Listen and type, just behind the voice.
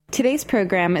Today's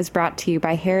program is brought to you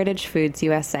by Heritage Foods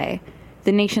USA,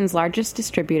 the nation's largest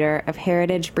distributor of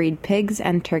heritage breed pigs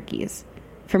and turkeys.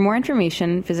 For more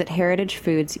information, visit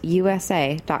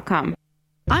heritagefoodsusa.com.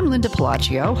 I'm Linda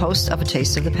Pelaccio, host of A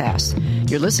Taste of the Past.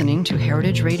 You're listening to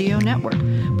Heritage Radio Network,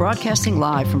 broadcasting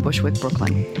live from Bushwick,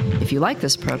 Brooklyn. If you like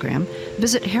this program,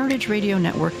 visit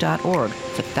heritageradionetwork.org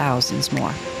for thousands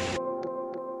more.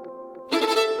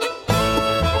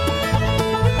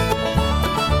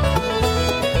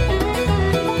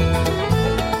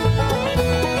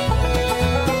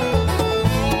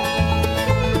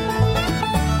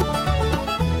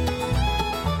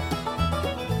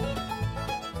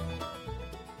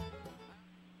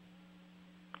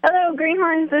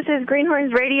 Greenhorns. This is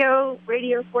Greenhorns Radio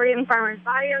for Young Farmers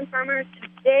by Young Farmers.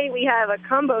 Today we have a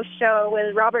combo show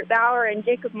with Robert Bauer and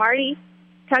Jacob Marty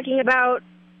talking about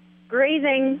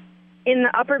grazing in the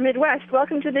upper Midwest.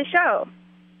 Welcome to the show.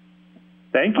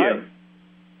 Thank you.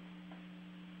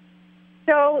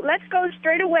 So let's go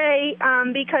straight away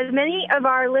because many of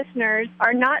our listeners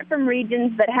are not from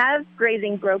regions that have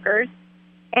grazing brokers,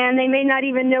 and they may not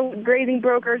even know what grazing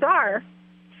brokers are.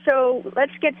 So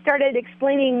let's get started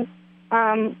explaining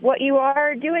what you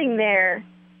are doing there.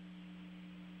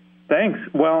 Thanks.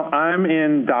 Well, I'm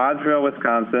in Dodgeville,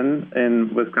 Wisconsin,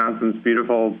 in Wisconsin's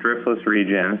beautiful driftless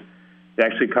region. It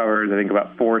actually covers, I think,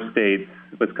 about 4 states,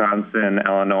 Wisconsin,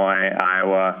 Illinois,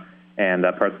 Iowa, and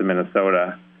parts of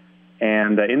Minnesota.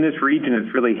 And in this region,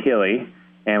 it's really hilly,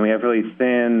 and we have really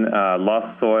thin,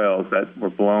 loess soils that were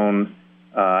blown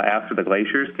after the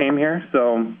glaciers came here.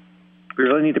 So we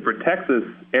really need to protect this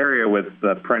area with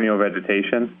perennial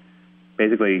vegetation,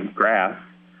 basically grass.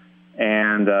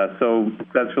 And so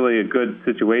that's really a good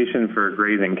situation for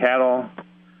grazing cattle.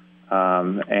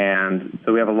 And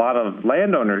so we have a lot of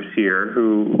landowners here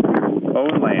who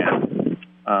own land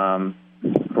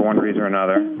for one reason or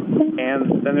another.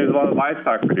 And then there's a lot of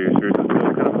livestock producers. And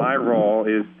so kind of my role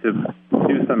is to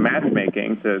do some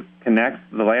matchmaking to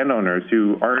connect the landowners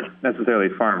who aren't necessarily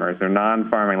farmers. They're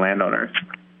non-farming landowners.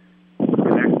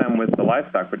 Connect them with the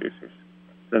livestock producers.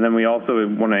 And then we also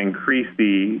want to increase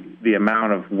the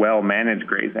amount of well-managed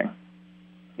grazing.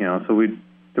 You know, so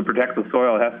to protect the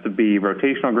soil, it has to be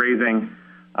rotational grazing.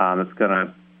 It's going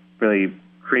to really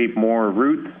create more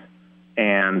roots,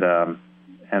 and so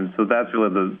that's really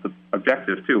the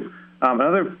objective too.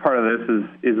 Another part of this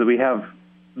is that we have,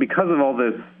 because of all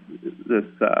this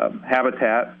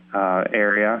habitat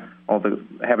area, all the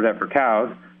habitat for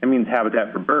cows, it means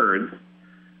habitat for birds.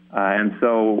 And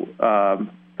so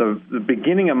the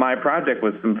beginning of my project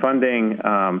was some funding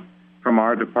from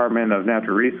our Department of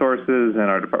Natural Resources and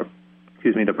our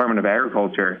Department of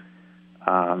Agriculture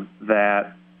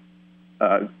that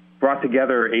brought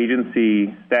together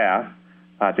agency staff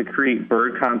to create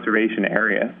bird conservation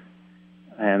areas.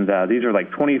 And these are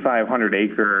like 2,500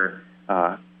 acre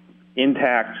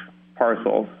intact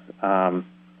parcels.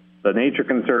 The Nature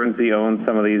Conservancy owns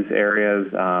some of these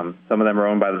areas. Some of them are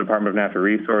owned by the Department of Natural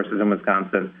Resources in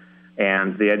Wisconsin.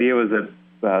 And the idea was that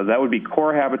that would be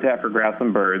core habitat for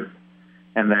grassland birds.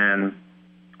 And then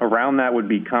around that would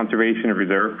be conservation and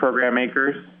reserve program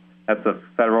acres. That's a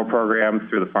federal program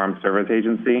through the Farm Service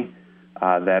Agency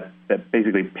that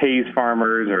basically pays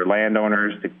farmers or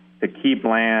landowners to keep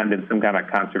land in some kind of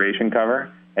conservation cover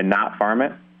and not farm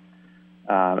it.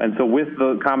 And so with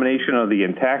the combination of the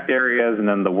intact areas and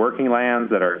then the working lands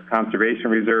that are conservation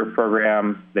reserve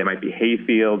programs, they might be hay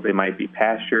fields, they might be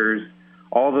pastures,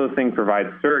 all those things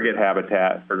provide surrogate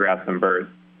habitat for grassland birds.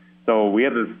 So we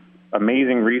have this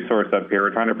amazing resource up here.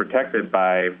 We're trying to protect it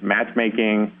by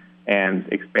matchmaking and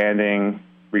expanding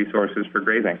resources for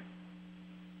grazing.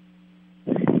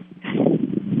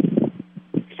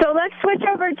 So let's switch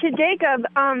over to Jacob.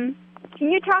 Can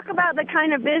you talk about the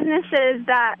kind of businesses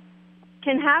that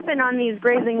can happen on these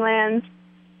grazing lands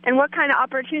and what kind of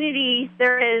opportunity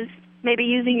there is, maybe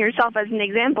using yourself as an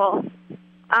example,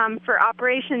 for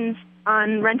operations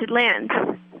on rented land?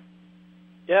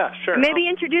 Yeah, sure. Maybe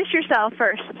introduce yourself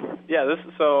first. Yeah,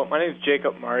 so my name is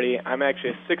Jacob Marty. I'm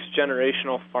actually a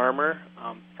 6th-generational farmer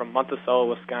from Monticello,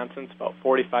 Wisconsin. It's about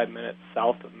 45 minutes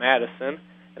south of Madison,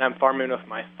 and I'm farming with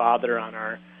my father on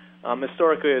our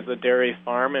historically is a dairy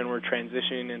farm, and we're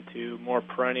transitioning into more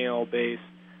perennial-based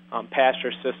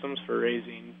pasture systems for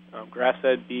raising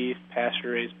grass-fed beef,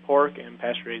 pasture-raised pork, and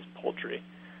pasture-raised poultry.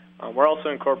 We're also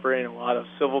incorporating a lot of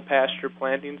silvopasture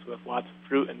plantings with lots of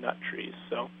fruit and nut trees.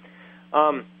 So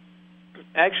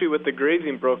actually with the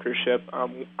grazing brokership,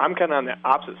 I'm kind of on the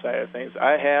opposite side of things.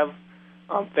 I have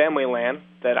family land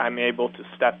that I'm able to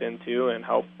step into and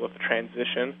help with the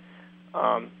transition.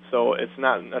 So it's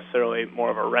not necessarily more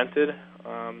of a rented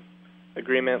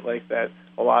agreement like that.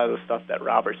 A a lot of the stuff that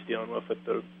Robert's dealing with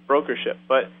the brokership.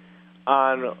 But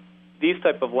on these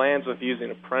type of lands with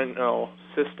using a perennial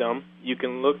system, you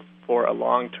can look for a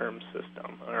long-term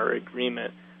system or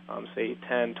agreement, say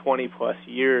 10, 20-plus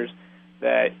years,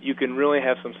 that you can really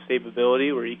have some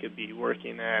stability where you could be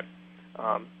working at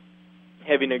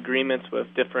having agreements with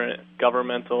different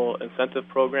governmental incentive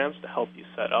programs to help you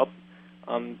set up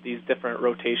these different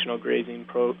rotational grazing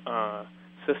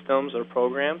systems or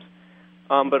programs.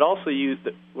 But also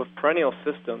with perennial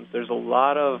systems, there's a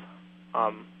lot of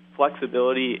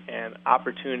flexibility and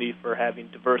opportunity for having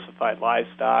diversified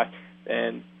livestock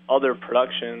and other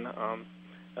production,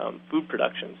 food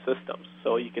production systems.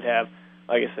 So you could have,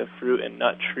 like I said, fruit and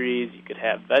nut trees. You could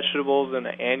have vegetables in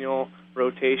an annual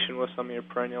rotation with some of your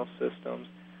perennial systems.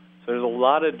 So there's a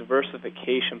lot of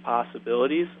diversification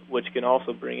possibilities, which can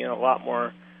also bring in a lot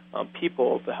more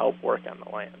people to help work on the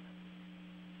land.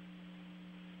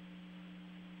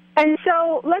 And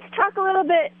so let's talk a little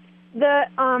bit.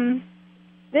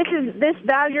 This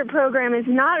Badger program is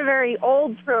not a very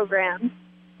old program,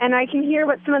 and I can hear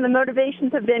what some of the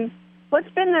motivations have been. What's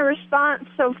been the response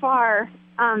so far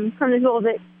from the people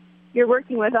that you're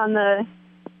working with on the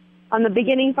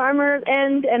beginning farmer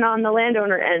end and on the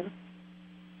landowner end?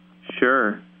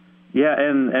 Sure. Yeah,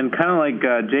 and kind of like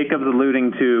Jacob's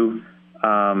alluding to,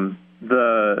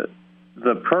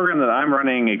 the program that I'm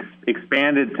running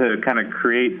expanded to kind of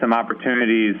create some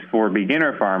opportunities for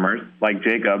beginner farmers like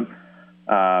Jacob,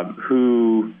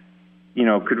 who,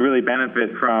 could really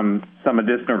benefit from some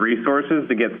additional resources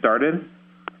to get started.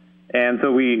 And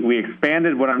so we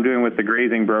expanded what I'm doing with the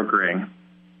grazing brokering,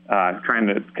 trying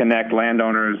to connect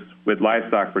landowners with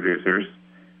livestock producers.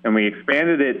 And we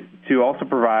expanded it to also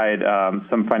provide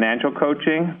some financial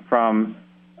coaching from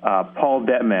Paul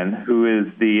Detman, who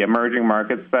is the emerging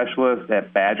market specialist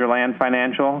at Badgerland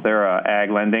Financial. They're an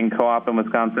ag lending co-op in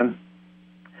Wisconsin.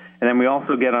 And then we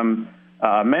also get them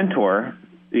a mentor,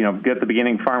 get the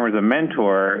beginning farmers a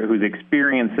mentor who's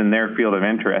experienced in their field of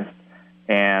interest.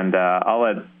 And I'll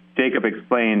let Jacob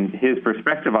explain his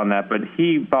perspective on that, but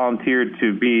he volunteered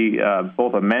to be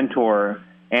both a mentor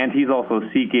and he's also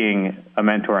seeking a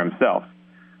mentor himself.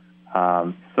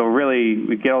 So really,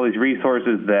 we get all these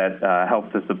resources that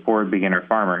help to support beginner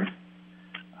farmers.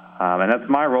 And that's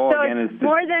my role, so again. It's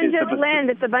more than just land.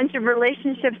 It's a bunch of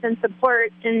relationships and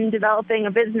support in developing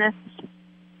a business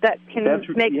that can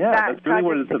make that that's really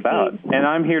what it's succeed. about. And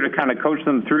I'm here to kind of coach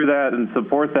them through that and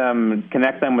support them,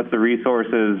 connect them with the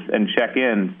resources, and check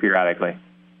in periodically.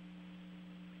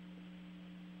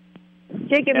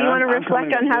 Jacob, you want to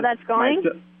reflect on how that's going?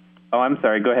 I'm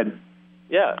sorry. Go ahead.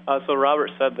 Yeah. So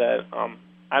Robert said that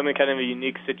I'm in kind of a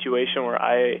unique situation where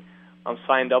I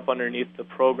signed up underneath the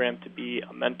program to be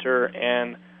a mentor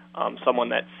and someone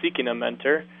that's seeking a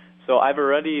mentor. So I've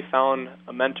already found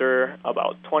a mentor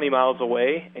about 20 miles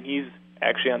away, and he's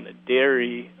actually on the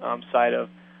dairy side of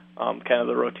kind of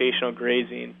the rotational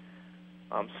grazing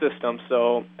system.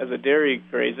 So as a dairy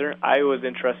grazer, I was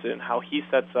interested in how he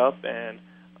sets up and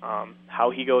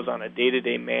how he goes on a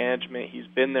day-to-day management. He's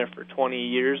been there for 20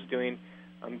 years doing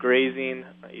grazing.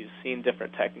 He's seen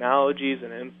different technologies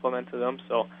and implemented them.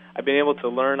 So I've been able to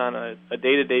learn on a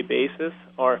day-to-day basis,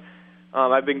 or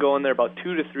I've been going there about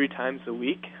 2 to 3 times a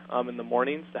week in the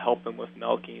mornings to help him with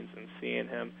milkings and seeing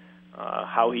him,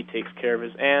 how he takes care of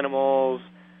his animals,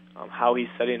 how he's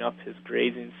setting up his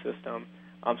grazing system.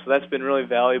 So that's been really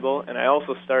valuable. And I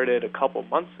also started a couple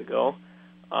months ago,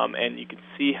 and you can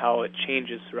see how it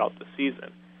changes throughout the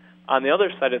season. On the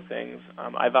other side of things,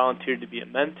 I volunteered to be a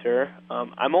mentor.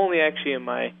 I'm only actually in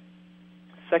my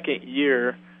second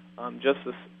year, just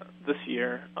this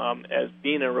year, as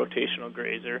being a rotational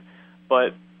grazer.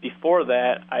 But before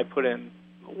that, I put in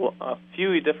a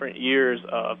few different years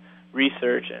of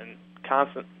research and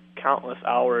countless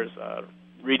hours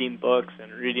reading books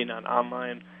and reading on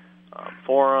online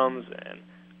forums and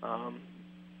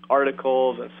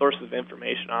articles and sources of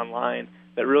information online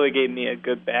that really gave me a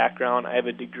good background. I have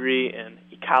a degree in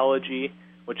ecology,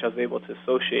 which I was able to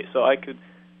associate. So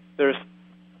there's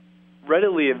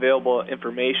readily available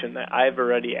information that I've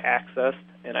already accessed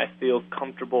and I feel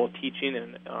comfortable teaching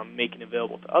and making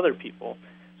available to other people.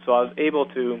 So I was able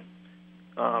to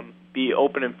be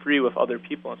open and free with other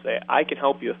people and say, I can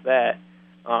help you with that,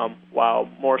 while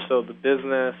more so the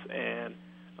business and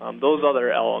those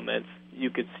other elements you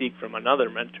could seek from another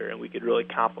mentor, and we could really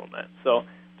complement. So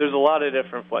there's a lot of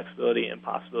different flexibility and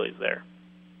possibilities there.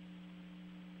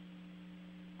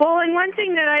 Well, and one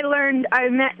thing that I learned, I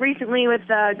met recently with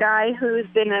a guy who's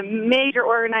been a major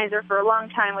organizer for a long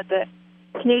time with the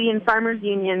Canadian Farmers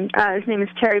Union. His name is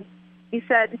Terry. He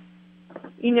said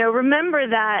remember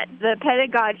that the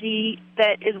pedagogy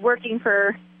that is working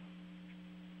for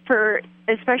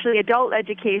especially adult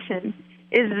education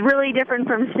is really different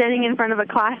from standing in front of a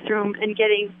classroom and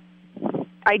getting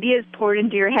ideas poured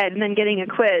into your head and then getting a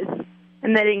quiz.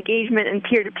 And that engagement and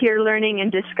peer-to-peer learning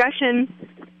and discussion,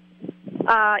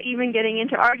 even getting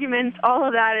into arguments, all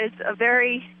of that is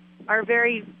are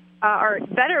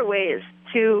better ways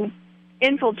to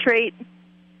infiltrate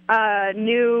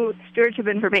new stewardship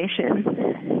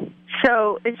information.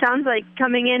 So it sounds like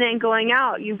coming in and going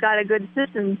out, you've got a good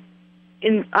system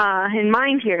in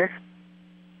mind here.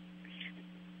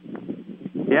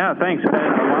 Yeah, thanks. And a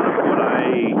lot of what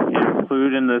I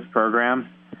include in this program,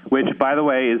 which, by the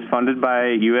way, is funded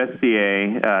by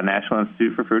USDA, National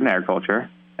Institute for Food and Agriculture,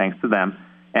 thanks to them,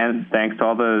 and thanks to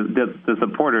all the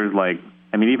supporters,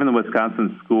 even the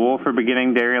Wisconsin School for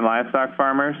Beginning Dairy and Livestock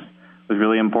Farmers was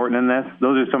really important in this.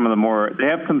 Those are some of the more, they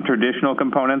have some traditional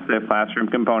components, they have classroom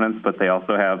components, but they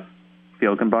also have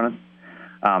field components.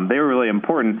 They were really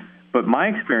important, but my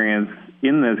experience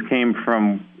in this came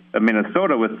from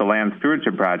Minnesota with the Land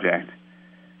Stewardship Project.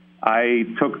 I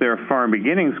took their Farm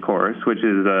Beginnings course, which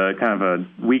is a kind of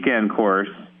a weekend course,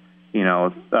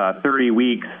 30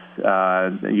 weeks,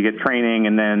 you get training,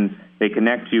 and then they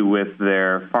connect you with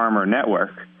their farmer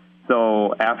network.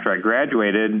 So after I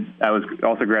graduated, I was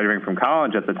also graduating from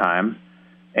college at the time,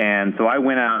 and so I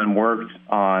went out and worked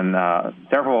on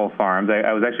several farms.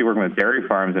 I was actually working with dairy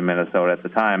farms in Minnesota at the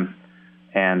time,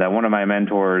 and one of my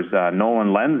mentors,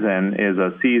 Nolan Lenzen, is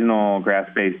a seasonal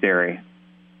grass-based dairy.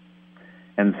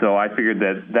 And so I figured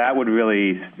that would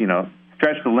really,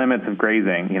 stretch the limits of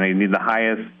grazing. You need the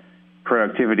highest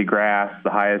productivity grass, the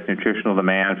highest nutritional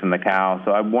demand from the cow.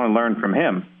 So I want to learn from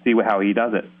him, see how he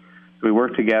does it. So we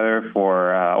worked together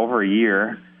for over a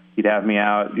year. He'd have me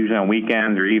out usually on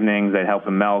weekends or evenings. I'd help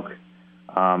him milk.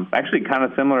 Actually kind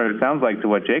of similar, it sounds like, to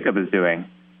what Jacob is doing.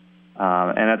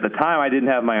 And at the time, I didn't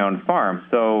have my own farm.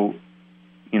 So,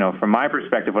 from my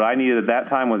perspective, what I needed at that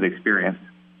time was experience.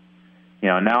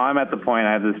 Now I'm at the point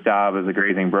I have this job as a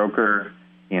grazing broker.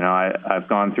 I've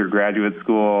gone through graduate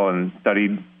school and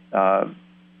studied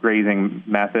grazing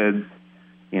methods.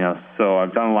 So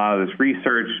I've done a lot of this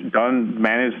research,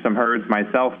 managed some herds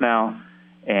myself now.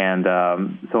 And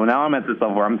so now I'm at this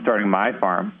level where I'm starting my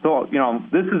farm. So,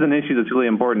 this is an issue that's really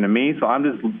important to me. So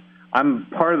I'm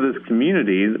part of this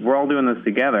community. We're all doing this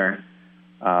together,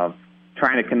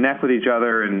 trying to connect with each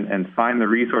other and find the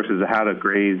resources of how to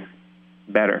graze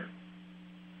better.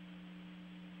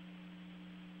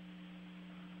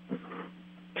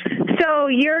 So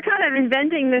you're kind of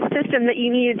inventing this system that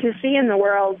you needed to see in the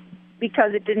world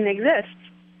because it didn't exist.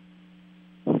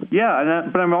 Yeah,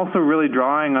 but I'm also really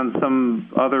drawing on some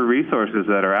other resources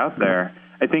that are out there.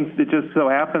 I think it just so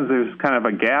happens there's kind of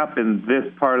a gap in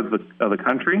this part of the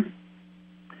country.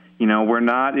 We're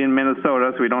not in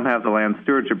Minnesota, so we don't have the Land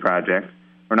Stewardship Project.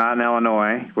 We're not in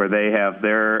Illinois, where they have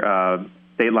their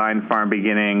State Line Farm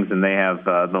Beginnings, and they have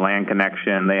the Land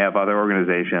Connection. They have other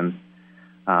organizations.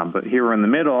 But here we're in the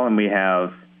middle, and we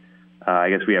have,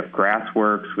 we have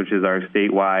GrassWorks, which is our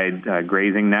statewide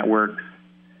grazing networks.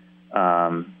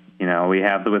 We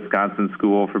have the Wisconsin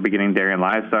School for Beginning Dairy and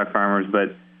Livestock Farmers,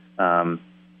 but,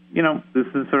 this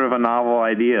is sort of a novel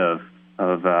idea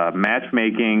of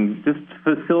matchmaking, just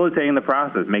facilitating the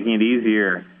process, making it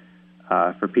easier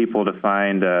for people to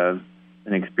find an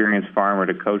experienced farmer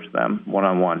to coach them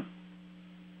one-on-one.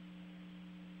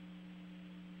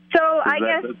 So I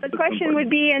guess the question would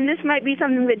be, and this might be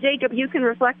something that, Jacob, you can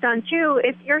reflect on too,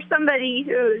 if you're somebody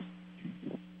who's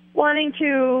wanting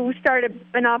to start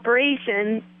an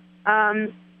operation,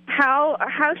 how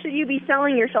should you be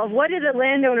selling yourself? What do the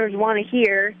landowners want to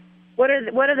hear? What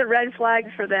are the red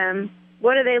flags for them?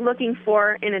 What are they looking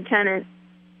for in a tenant?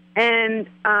 And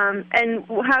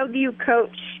how do you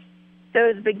coach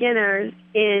those beginners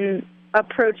in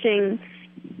approaching?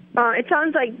 It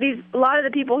sounds like a lot of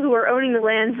the people who are owning the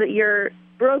lands that you're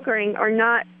brokering are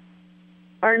not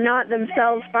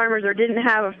themselves farmers or didn't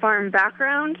have a farm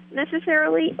background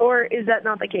necessarily, or is that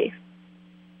not the case?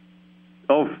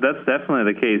 Oh, that's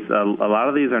definitely the case. A lot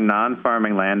of these are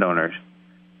non-farming landowners.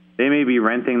 They may be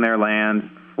renting their land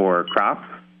for crops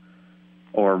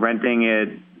or renting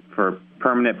it for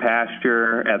permanent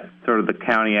pasture at sort of the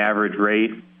county average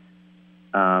rate.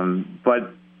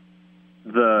 But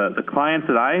the clients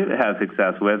that I have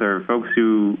success with are folks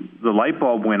who the light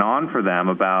bulb went on for them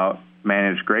about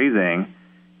managed grazing,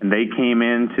 and they came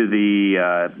into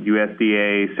the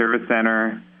USDA Service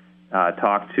Center,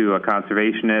 talked to a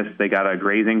conservationist, they got a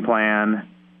grazing plan,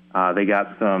 they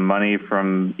got some money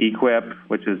from EQIP,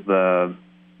 which is the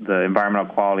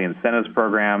Environmental Quality Incentives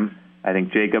Program. I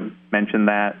think Jacob mentioned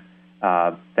that.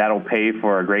 That'll pay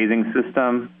for a grazing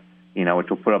system, which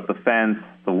will put up the fence,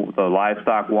 the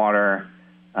livestock water,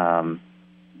 kind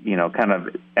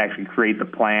of actually create the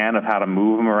plan of how to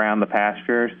move them around the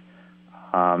pastures.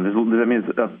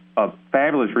 It's a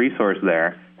fabulous resource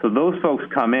there. So those folks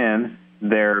come in,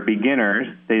 they're beginners.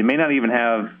 They may not even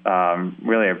have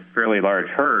really a fairly large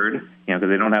herd, because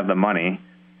they don't have the money.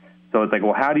 So it's like,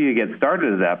 well, how do you get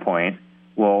started at that point?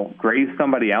 Well, graze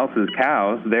somebody else's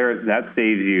cows. That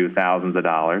saves you thousands of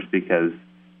dollars, because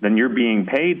then you're being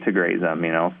paid to graze them,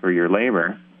 for your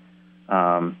labor.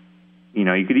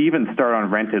 You could even start on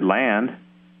rented land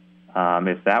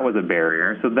if that was a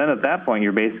barrier. So then at that point,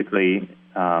 you're basically,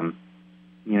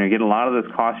 you get a lot of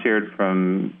this cost shared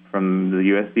from the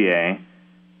USDA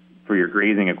for your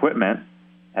grazing equipment.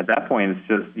 At that point, it's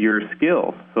just your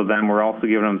skills. So then we're also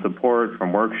giving them support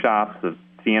from workshops of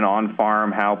seeing on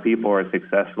farm how people are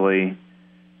successfully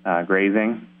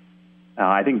grazing.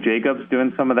 I think Jacob's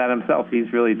doing some of that himself.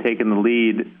 He's really taken the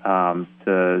lead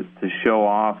to show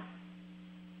off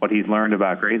what he's learned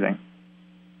about grazing.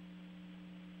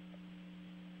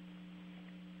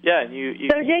 Yeah, and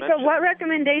So, Jacob, what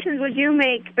recommendations would you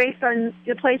make based on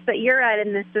the place that you're at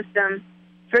in this system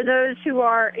for those who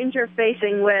are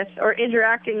interfacing with or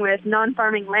interacting with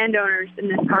non-farming landowners in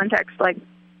this context? Like,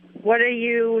 what do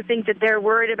you think that they're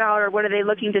worried about, or what are they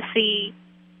looking to see?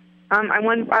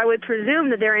 I would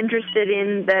presume that they're interested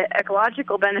in the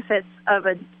ecological benefits of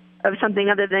something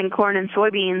other than corn and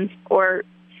soybeans, or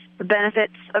the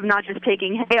benefits of not just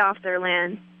taking hay off their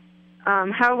land.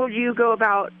 How would you go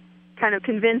about kind of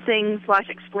convincing /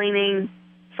 explaining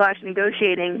 /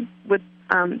 negotiating with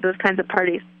those kinds of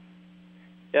parties?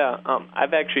 Yeah,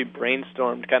 I've actually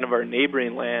brainstormed kind of our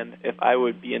neighboring land if I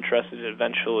would be interested in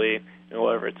eventually,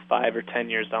 whether it's 5 or 10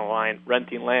 years down the line,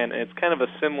 renting land. And it's kind of a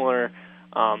similar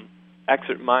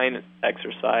mind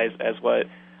exercise as what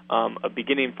a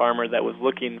beginning farmer that was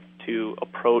looking to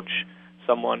approach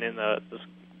someone in this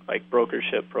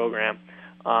brokership program.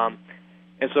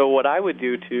 And so what I would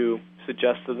do to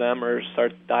suggest to them or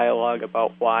start dialogue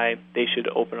about why they should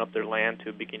open up their land to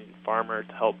a beginning farmer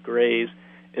to help graze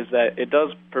is that it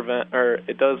does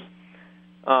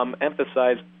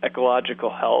emphasize ecological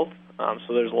health.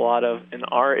 So there's a lot of, in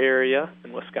our area,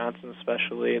 in Wisconsin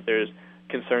especially, there's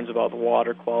concerns about the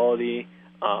water quality,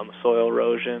 soil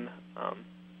erosion,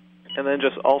 and then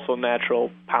just also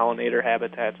natural pollinator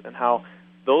habitats, and how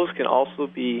those can also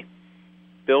be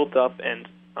built up and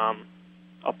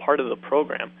a part of the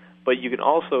program. But you can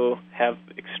also have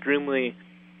extremely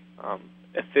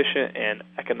efficient and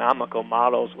economical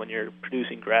models when you're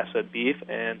producing grass-fed beef,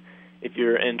 and if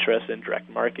you're interested in direct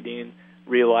marketing,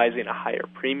 realizing a higher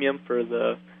premium for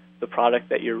the product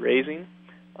that you're raising.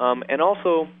 And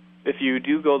also, if you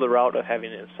do go the route of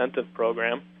having an incentive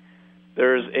program,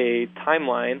 there's a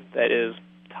timeline that is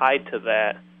tied to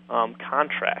that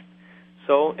contract.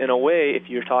 So in a way, if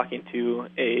you're talking to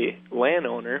a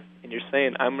landowner and you're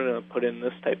saying, I'm going to put in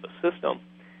this type of system,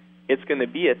 it's going to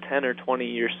be a 10 or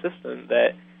 20-year system that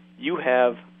you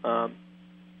have,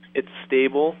 it's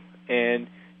stable and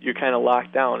you're kind of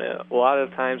locked down. And a lot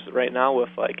of times right now with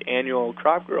annual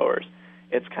crop growers,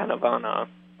 it's kind of on a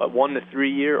 1 to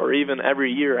 3 year or even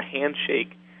every year a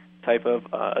handshake type of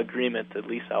agreement to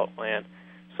lease out land.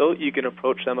 So you can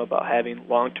approach them about having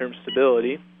long-term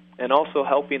stability and also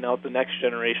helping out the next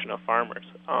generation of farmers.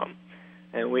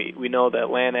 And we know that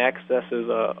land access is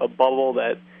a bubble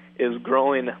that is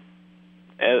growing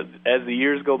as the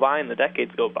years go by and the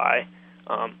decades go by.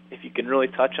 If you can really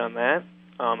touch on that,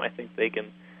 I think they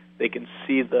can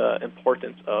see the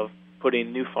importance of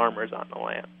putting new farmers on the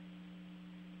land.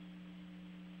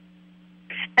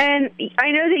 And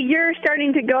I know that you're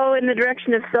starting to go in the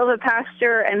direction of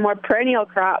silvopasture and more perennial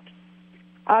crops.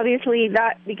 Obviously,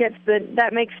 that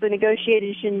makes the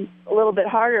negotiation a little bit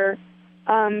harder.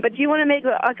 But do you want to make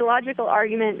the ecological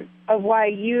argument of why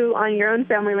you, on your own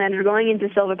family land, are going into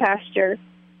silvopasture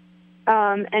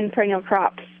and perennial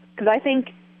crops? Because I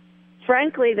think,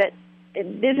 frankly, that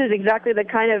this is exactly the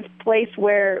kind of place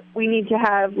where we need to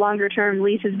have longer-term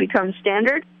leases become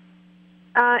standard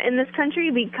in this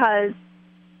country, because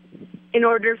in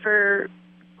order for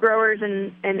growers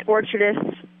and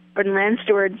orchardists and land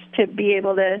stewards to be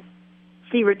able to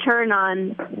see return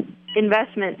on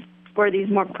investments for these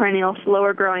more perennial,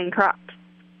 slower-growing crops.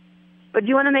 But do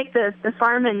you want to make the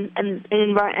farm and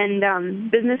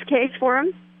business case for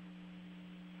them?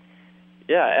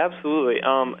 Yeah, absolutely.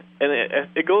 And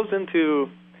it goes into,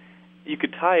 you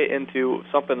could tie it into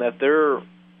something that they're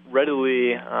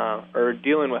readily or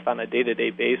dealing with on a day-to-day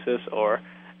basis, or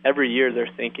every year they're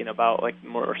thinking about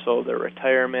more so their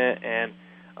retirement and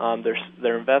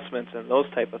their investments and those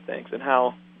type of things, and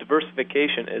how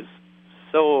diversification is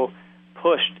so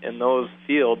pushed in those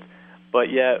fields, but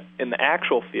yet in the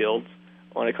actual fields,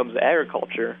 when it comes to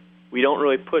agriculture, we don't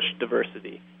really push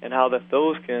diversity, and how that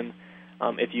those can,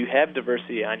 if you have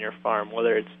diversity on your farm,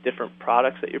 whether it's different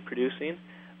products that you're producing,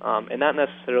 and not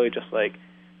necessarily just like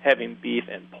having beef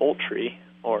and poultry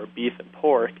or beef and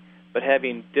pork, but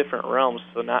having different realms,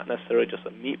 so not necessarily just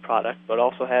a meat product, but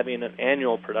also having an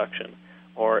annual production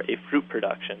or a fruit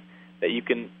production, that you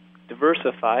can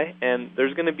diversify, and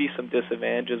there's going to be some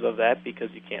disadvantages of that because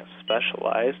you can't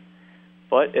specialize,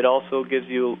 but it also gives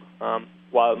you,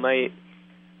 while it might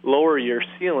lower your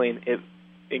ceiling, it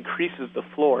increases the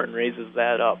floor and raises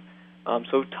that up.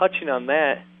 So touching on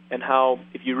that and how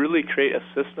if you really create a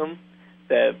system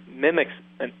that mimics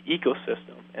an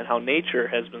ecosystem and how nature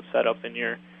has been set up in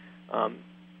your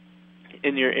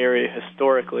area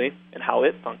historically and how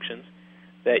it functions,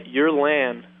 that your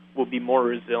land will be more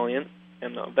resilient,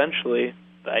 and eventually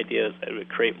the idea is that it would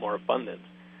create more abundance,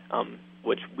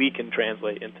 which we can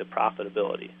translate into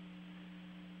profitability.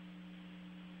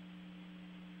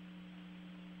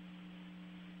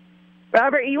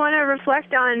 Robert, you want to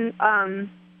reflect on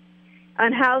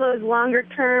how those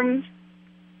longer-term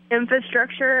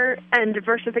infrastructure and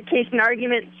diversification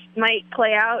arguments might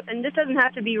play out? And this doesn't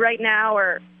have to be right now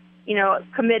or,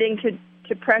 committing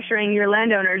to pressuring your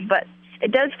landowners, but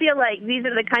it does feel like these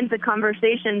are the kinds of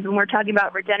conversations when we're talking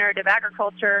about regenerative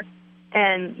agriculture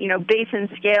and, basin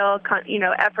scale,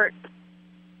 efforts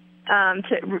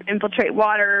to infiltrate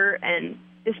water, and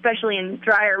especially in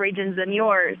drier regions than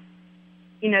yours.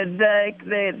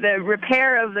 The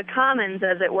repair of the commons,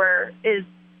 as it were, is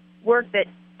work that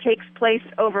takes place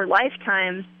over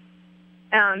lifetimes,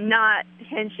 not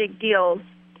handshake deals.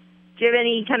 Do you have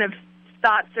any kind of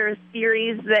thoughts or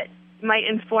theories that might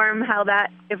inform how that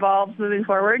evolves moving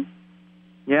forward?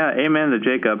 Yeah, amen to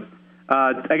Jacob.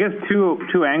 I guess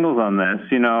two angles on this.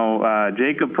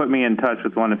 Jacob put me in touch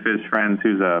with one of his friends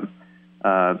who's a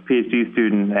PhD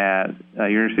student at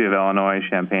University of Illinois,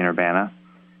 Champaign-Urbana.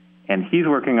 And he's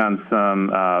working on some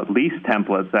lease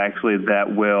templates, actually,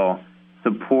 that will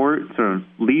support sort of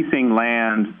leasing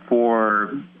land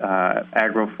for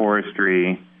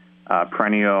agroforestry,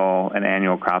 perennial and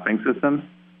annual cropping systems.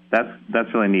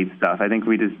 That's really neat stuff. I think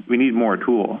we need more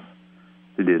tools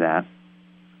to do that.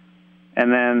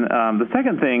 And then the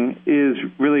second thing is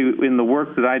really in the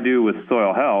work that I do with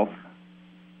soil health,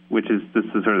 which is this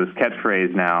is sort of this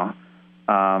catchphrase now.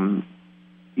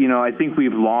 I think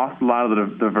we've lost a lot of the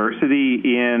diversity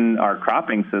in our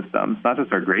cropping systems, not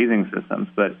just our grazing systems,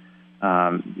 but,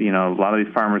 a lot of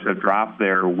these farmers have dropped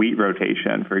their wheat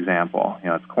rotation, for example.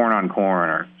 It's corn on corn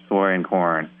or soy and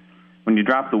corn. When you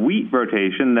drop the wheat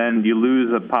rotation, then you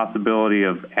lose a possibility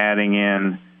of adding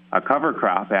in a cover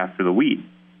crop after the wheat.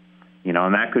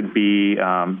 And that could be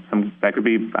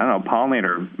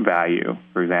pollinator value,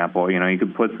 for example. You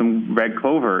could put some red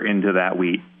clover into that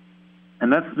wheat.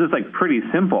 And that's just pretty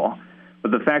simple.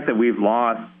 But the fact that we've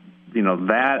lost,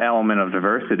 that element of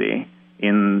diversity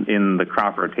in the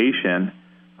crop rotation,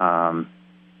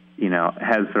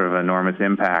 has sort of enormous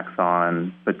impacts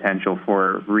on potential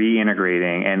for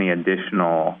reintegrating any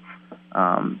additional,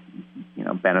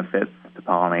 benefits to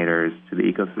pollinators, to the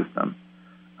ecosystem.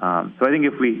 So I think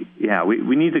if we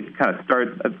need to kind of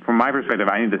start, from my perspective,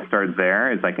 I need to start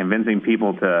there. It's like convincing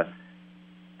people to,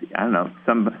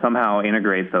 somehow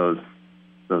integrate those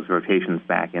rotations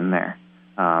back in there.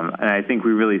 And I think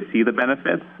we really see the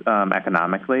benefits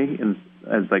economically, and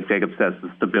as like Jacob says,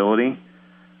 the stability,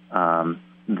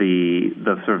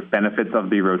 the sort of benefits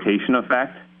of the rotation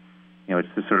effect. It's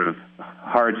just sort of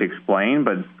hard to explain,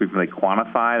 but we can really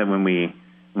quantify that when we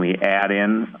add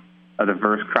in a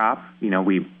diverse crop,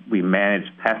 we manage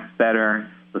pests better,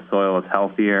 the soil is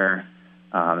healthier,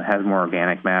 it has more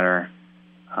organic matter,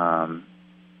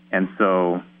 and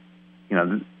so,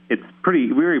 it's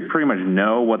we pretty much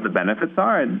know what the benefits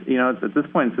are, and, at this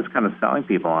point, it's just kind of selling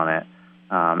people on it.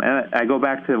 And I go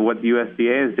back to what the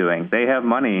USDA is doing. They have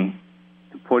money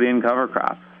to put in cover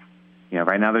crops.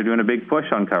 Right now they're doing a big push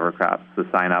on cover crops to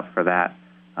sign up for that,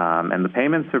 and the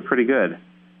payments are pretty good.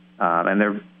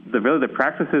 And the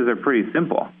practices are pretty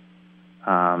simple,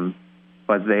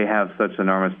 but they have such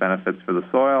enormous benefits for the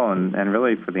soil and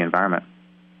really for the environment.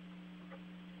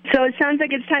 So it sounds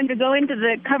like it's time to go into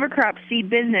the cover crop seed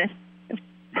business if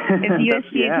the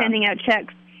USDA is handing out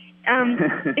checks.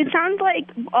 It sounds like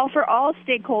for all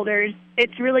stakeholders,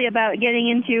 it's really about getting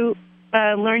into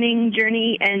a learning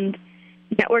journey and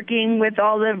networking with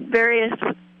all the various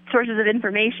sources of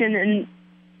information and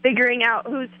figuring out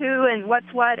who's who and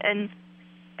what's what, and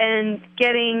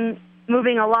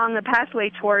moving along the pathway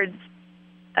towards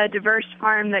a diverse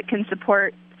farm that can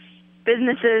support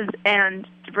businesses and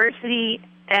diversity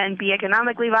and be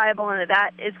economically viable, and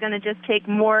that is going to just take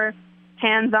more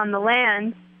hands on the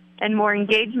land and more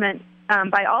engagement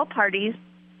by all parties.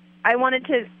 I wanted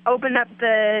to open up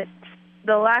the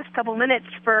last couple minutes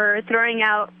for throwing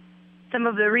out some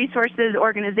of the resources,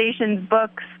 organizations,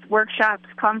 books, workshops,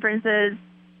 conferences,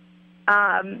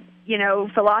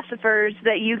 philosophers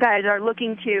that you guys are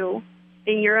looking to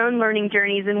in your own learning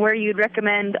journeys, and where you'd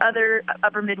recommend other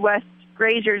Upper Midwest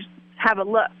grazers have a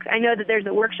look. I know that there's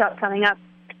a workshop coming up,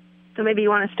 so maybe you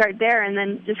want to start there and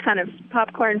then just kind of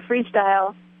popcorn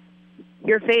freestyle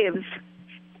your faves.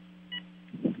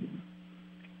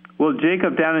 Well,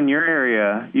 Jacob, down in your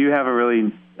area, you have a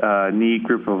really neat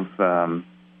group of,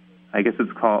 I guess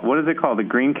it's called, what is it called? The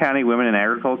Greene County Women in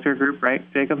Agriculture group, right,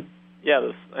 Jacob?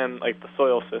 Yeah, and like the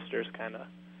Soil Sisters, kind of.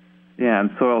 Yeah, and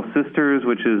Soil Sisters,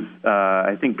 which is,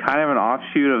 I think, kind of an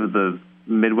offshoot of the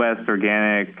Midwest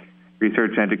Organic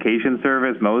Research and Education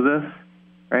Service, MOSES,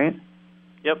 right?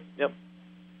 Yep.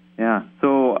 Yeah,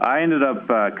 so I ended up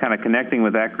kind of connecting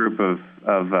with that group of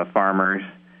farmers,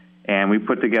 and we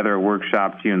put together a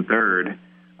workshop June 3rd.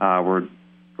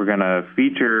 We're going to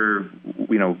feature,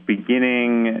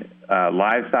 beginning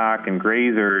livestock and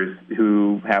grazers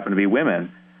who happen to be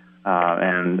women.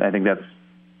 And I think there's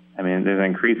an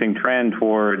increasing trend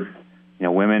towards,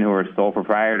 women who are sole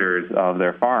proprietors of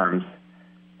their farms.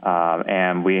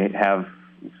 And we have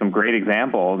some great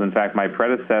examples. In fact, my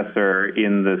predecessor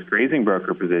in this grazing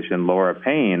broker position, Laura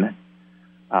Payne,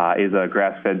 is a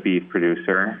grass-fed beef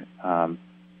producer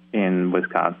in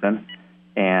Wisconsin.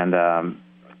 And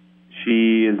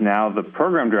she is now the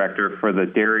program director for the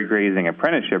Dairy Grazing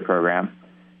Apprenticeship Program.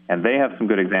 And they have some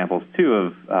good examples,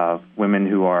 too, of women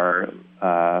who are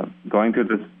going through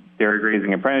this Dairy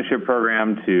Grazing Apprenticeship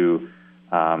Program to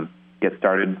get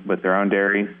started with their own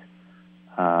dairies.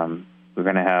 We're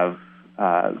going to have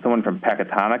someone from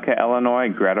Pecatonica, Illinois,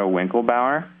 Greta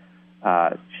Winkelbauer.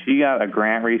 She got a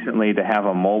grant recently to have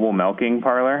a mobile milking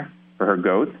parlor for her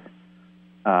goats.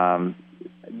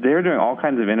 They're doing all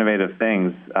kinds of innovative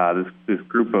things, this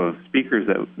group of speakers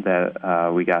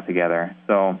that we got together.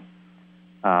 So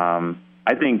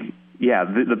I think,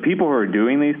 the people who are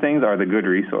doing these things are the good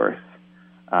resource.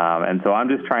 And so I'm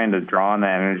just trying to draw on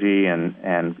that energy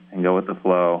and go with the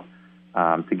flow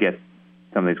to get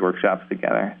some of these workshops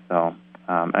together. So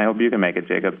I hope you can make it,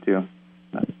 Jacob, too.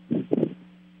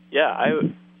 Yeah,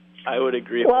 I would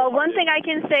agree. Well, one thing I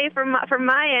can say from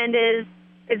my end is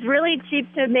it's really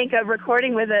cheap to make a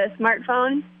recording with a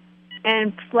smartphone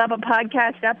and slap a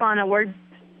podcast up on a Word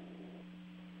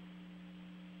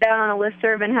down on a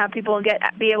listserv and have people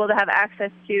be able to have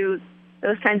access to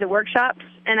those kinds of workshops.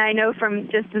 And I know from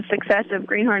just the success of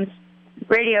Greenhorns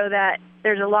Radio that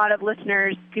there's a lot of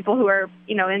listeners, people who are,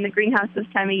 in the greenhouse this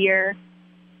time of year,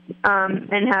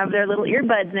 and have their little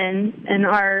earbuds in, and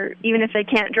are, even if they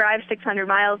can't drive 600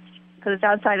 miles because it's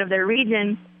outside of their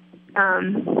region,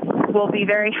 will be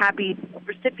very happy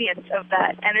recipients of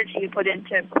that energy you put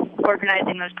into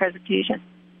organizing those presentations.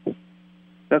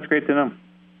 That's great to know.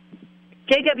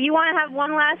 Jacob, you want to have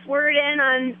one last word in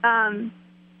on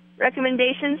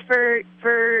recommendations for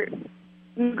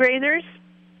grazers?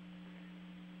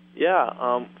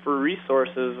 Yeah, for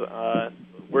resources,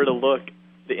 where to look,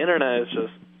 the internet is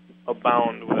just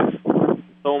abound with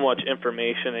so much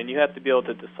information, and you have to be able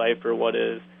to decipher what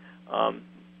is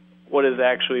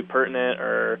actually pertinent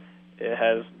or it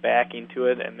has backing to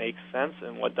it and makes sense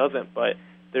and what doesn't. But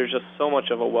there's just so much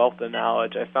of a wealth of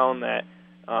knowledge. I found that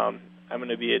I'm going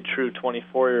to be a true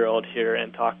 24-year-old here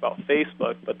and talk about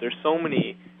Facebook, but there's so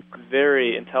many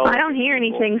very intelligent I don't hear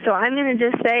anything, so I'm going to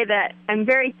just say that I'm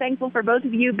very thankful for both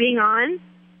of you being on,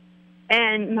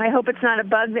 and I hope it's not a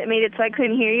bug that made it so I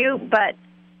couldn't hear you, but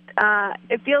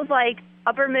it feels like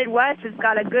Upper Midwest has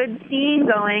got a good scene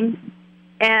going,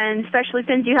 and especially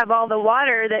since you have all the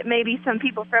water that maybe some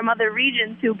people from other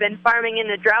regions who've been farming in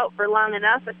the drought for long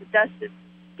enough, if the dust is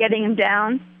getting them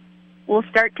down, will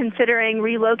start considering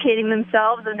relocating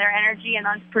themselves and their energy and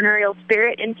entrepreneurial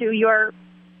spirit into your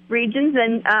regions,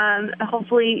 and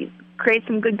hopefully create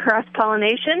some good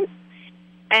cross-pollination.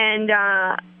 And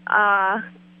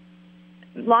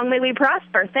long may we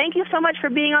prosper. Thank you so much for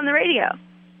being on the radio.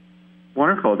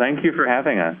 Wonderful. Thank you for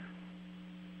having us.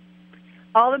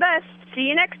 All the best. See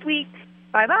you next week.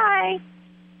 Bye-bye.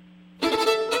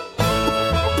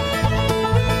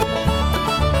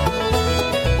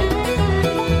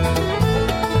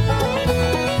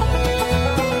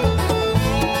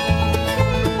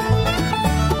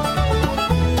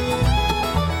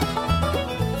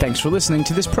 Thanks for listening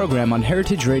to this program on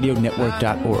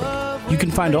heritageradionetwork.org. You can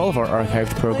find all of our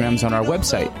archived programs on our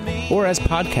website or as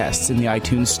podcasts in the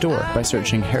iTunes Store by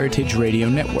searching Heritage Radio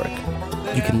Network.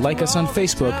 You can like us on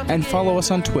Facebook and follow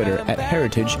us on Twitter at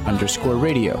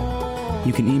 @heritage_radio.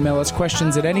 You can email us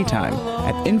questions at any time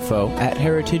at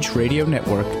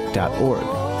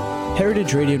info@heritageradionetwork.org.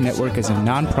 Heritage Radio Network is a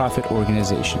nonprofit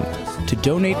organization. To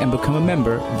donate and become a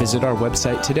member, visit our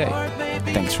website today.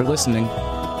 Thanks for listening.